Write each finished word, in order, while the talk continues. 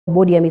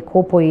Bodi ya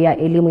mikopo ya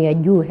elimu ya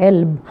juu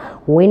HELB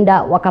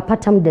huenda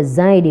wakapata muda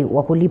zaidi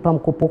wa kulipa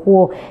mkopo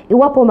huo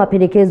iwapo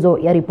mapendekezo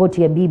ya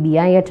ripoti ya BBI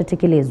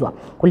yatatekelezwa.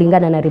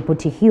 Kulingana na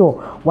ripoti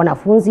hiyo,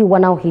 wanafunzi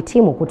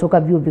wanaohitimu kutoka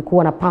vyuo vikuu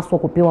wanapaswa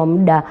kupewa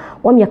muda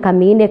wa miaka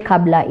 4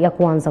 kabla ya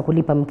kuanza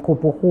kulipa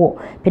mkopo huo.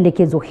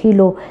 Pendekezo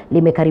hilo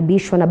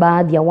limekaribishwa na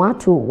baadhi ya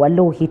watu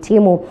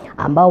waliohitimu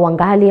ambao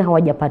wangali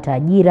hawajapata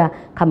ajira,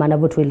 kama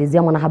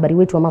anavyotuelezea mwanahabari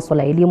wetu wa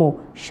masuala ya elimu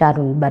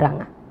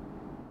Baranga.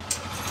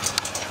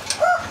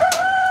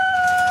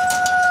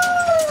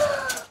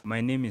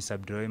 My name is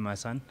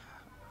Hassan.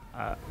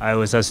 I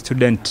was a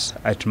student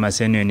at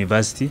Maseno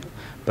University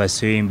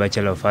pursuing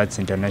Bachelor of Arts,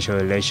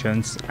 International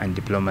Relations and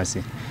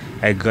Diplomacy.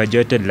 I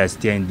graduated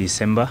last year in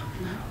December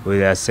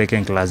with a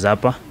second class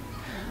upper,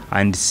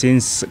 and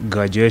since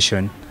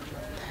graduation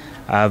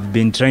I've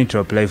been trying to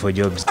apply for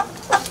jobs.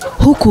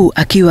 Huku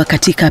akiwa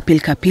katika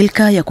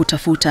pilka ya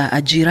kutafuta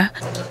ajira,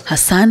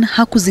 Hassan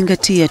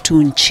hakuzingatia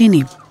tu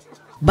nchini,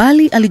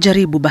 bali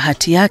alijaribu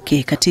bahati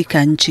yake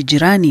katika nchi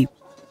jirani.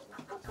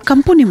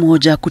 Kampuni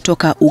moja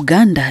kutoka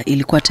Uganda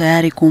ilikuwa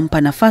tayari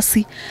kumpa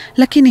nafasi,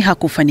 lakini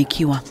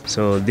hakufanikiwa.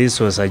 So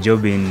this was a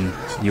job in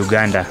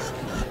Uganda,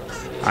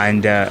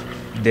 and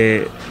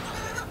the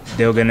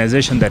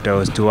organization that I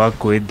was to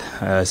work with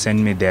sent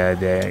me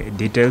the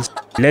details.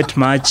 Late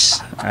March,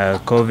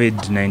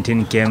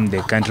 COVID-19 came,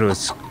 the country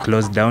was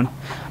closed down.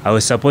 I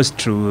was supposed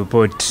to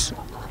report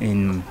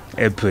in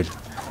April.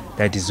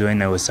 That is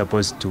when I was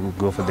supposed to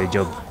go for the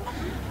job.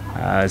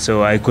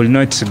 So I could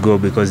not go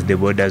because the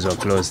borders were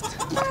closed.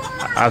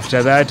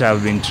 After that,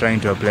 I've been trying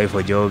to apply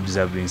for jobs.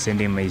 I've been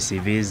sending my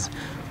CVs,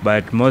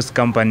 but most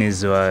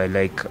companies were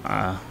like,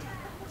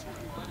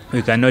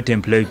 we cannot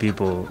employ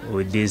people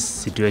with this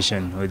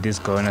situation, with this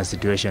corona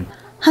situation.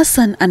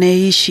 Hassan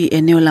anayeishi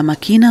eneo la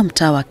Makina,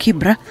 mtaa wa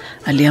Kibra,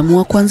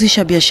 aliamua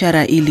kuanzisha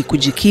biashara ili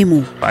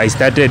kujikimu. I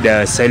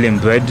started selling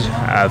bread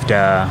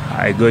after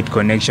I got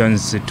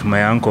connections to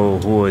my uncle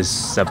who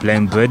was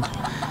supplying bread.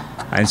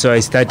 And so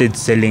I started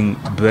selling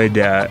bread.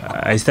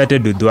 I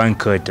started with 1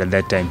 cart at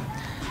that time.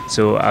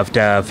 So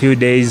after a few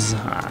days,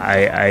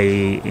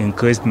 I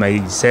increased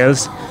my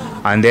sales,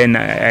 and then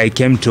I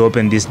came to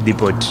open this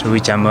depot,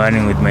 which I'm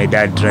running with my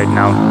dad right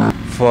now.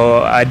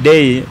 For a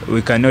day,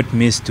 we cannot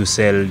miss to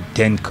sell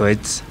 10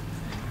 carts.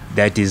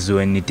 That is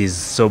when it is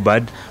so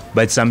bad.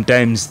 But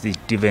sometimes it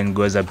even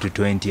goes up to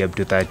 20, up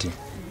to 30.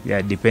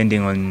 Yeah,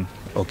 depending on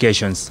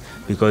occasions,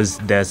 because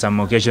there are some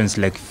occasions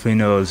like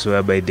funerals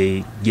whereby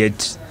they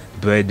get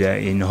bread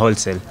in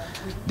wholesale.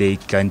 They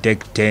can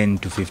take 10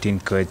 to 15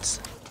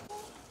 carts.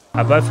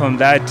 Apart from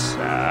that,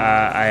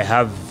 I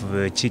have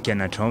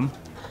chicken at home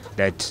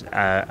that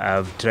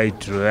I've tried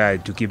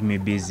to keep me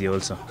busy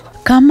also.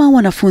 Kama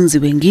wanafunzi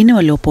wengine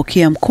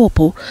waliopokea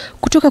mkopo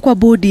kutoka kwa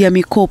bodi ya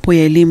mikopo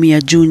ya elimu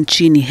ya juu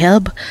nchini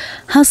HELB,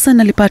 Hassan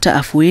alipata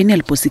afueni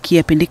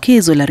aliposikia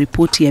pendekezo la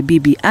ripoti ya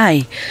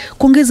BBI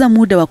kuongeza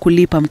muda wa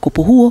kulipa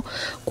mkopo huo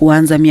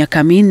kuanza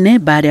miaka 4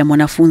 baada ya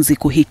mwanafunzi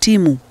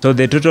kuhitimu. So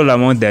the total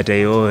amount that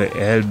I owe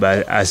HELB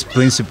as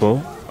principal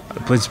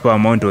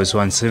amount was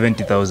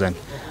 170,000,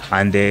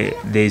 and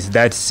there is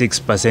that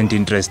 6%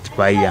 interest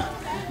per year.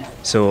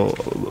 So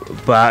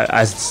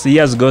as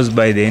years goes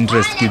by, the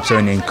interest keeps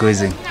on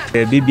increasing.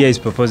 The BBI is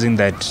proposing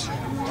that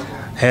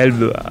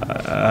HELB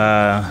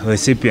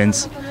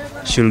recipients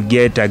should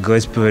get a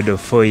grace period of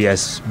 4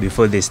 years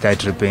before they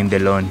start repaying the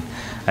loan.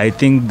 I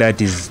think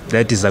that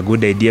is a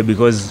good idea,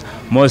 because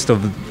most of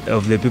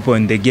the people,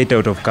 when they get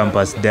out of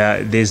campus,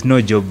 there's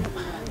no job,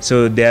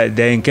 so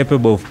they're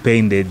incapable of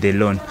paying the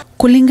loan.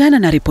 Kulingana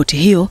na ripoti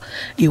hiyo,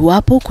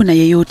 iwapo kuna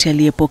yeyote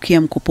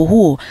aliyepokea mkopo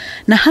huo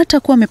na hata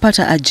kuwa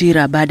amepata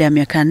ajira baada ya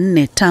miaka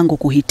 4 tangu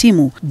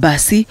kuhitimu,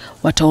 basi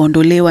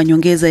wataondolewa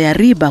nyongeza ya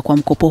riba kwa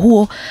mkopo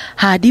huo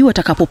hadi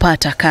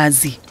watakapopata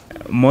kazi.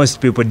 Most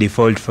people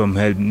default from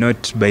HELB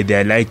not by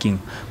their liking,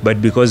 but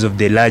because of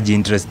the large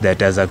interest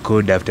that has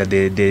accrued after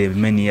the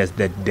many years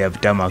that they have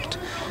tarmacked.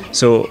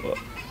 So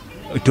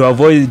to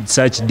avoid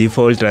such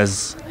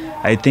defaulters,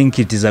 I think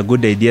it is a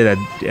good idea that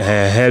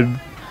HELB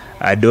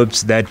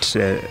adopts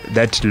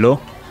that law,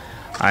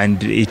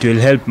 and it will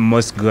help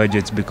most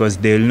graduates, because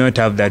they will not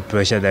have that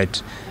pressure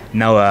that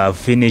now I've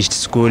finished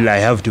school, I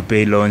have to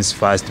pay loans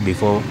first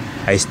before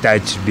I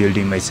start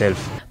building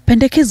myself.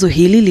 Pendekezo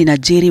hili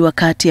linajiri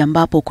wakati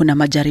ambapo kuna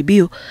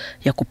majaribio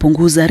ya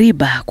kupunguza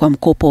riba kwa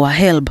mkopo wa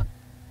HELB.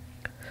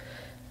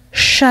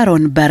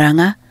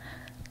 Baranga,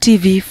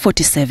 TV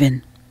 47.